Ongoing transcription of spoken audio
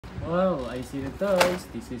Wow, I see the toys.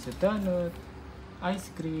 This is a donut, ice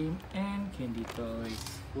cream, and candy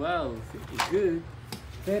toys. Wow, very good.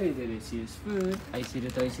 Very delicious food. I see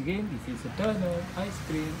the toys again. This is a donut, ice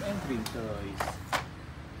cream, and drink toys.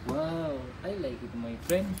 Wow, I like it, my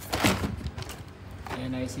friend.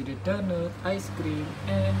 And I see the donut, ice cream,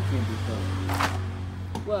 and candy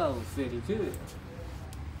toys. Wow, very good.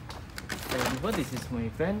 And what is this, my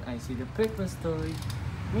friend? I see the breakfast toy,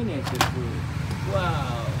 miniature food.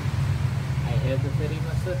 Wow, I have the very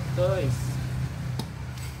massive toys.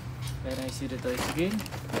 And I see the toys again.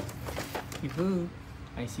 Ibu,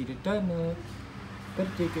 I see the donut,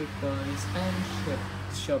 birthday cake toys, and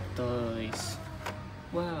shop toys.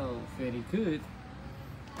 Wow, very good.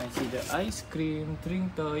 I see the ice cream,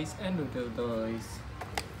 drink toys, and noodle toys.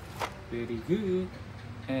 Very good.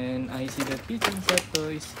 And I see the kitchen set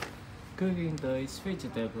toys, cooking toys,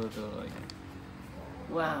 vegetable toy.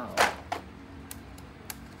 Wow.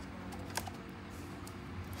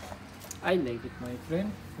 I like it, my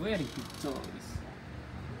friend. Very good toys.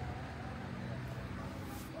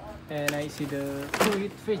 And I see the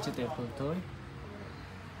fruit vegetable toy.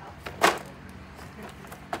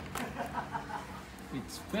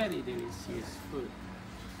 It's very delicious food.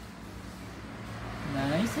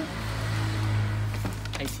 Nice.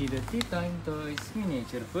 I see the tea time toys,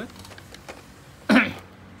 miniature food.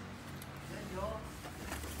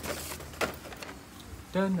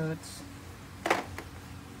 Donuts.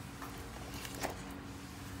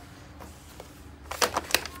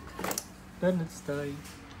 Donuts toy.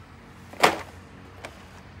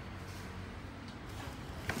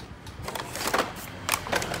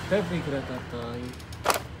 Refrigerator toy.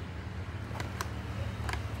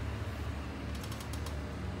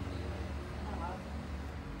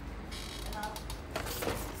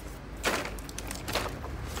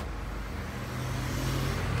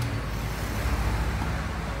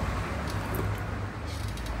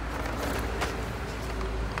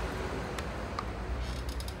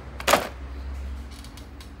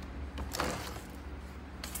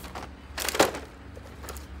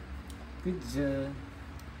 Pizza,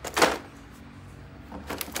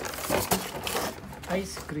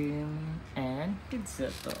 ice cream, and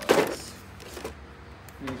pizza toys.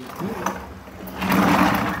 Very good.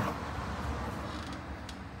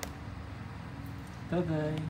 Bye bye.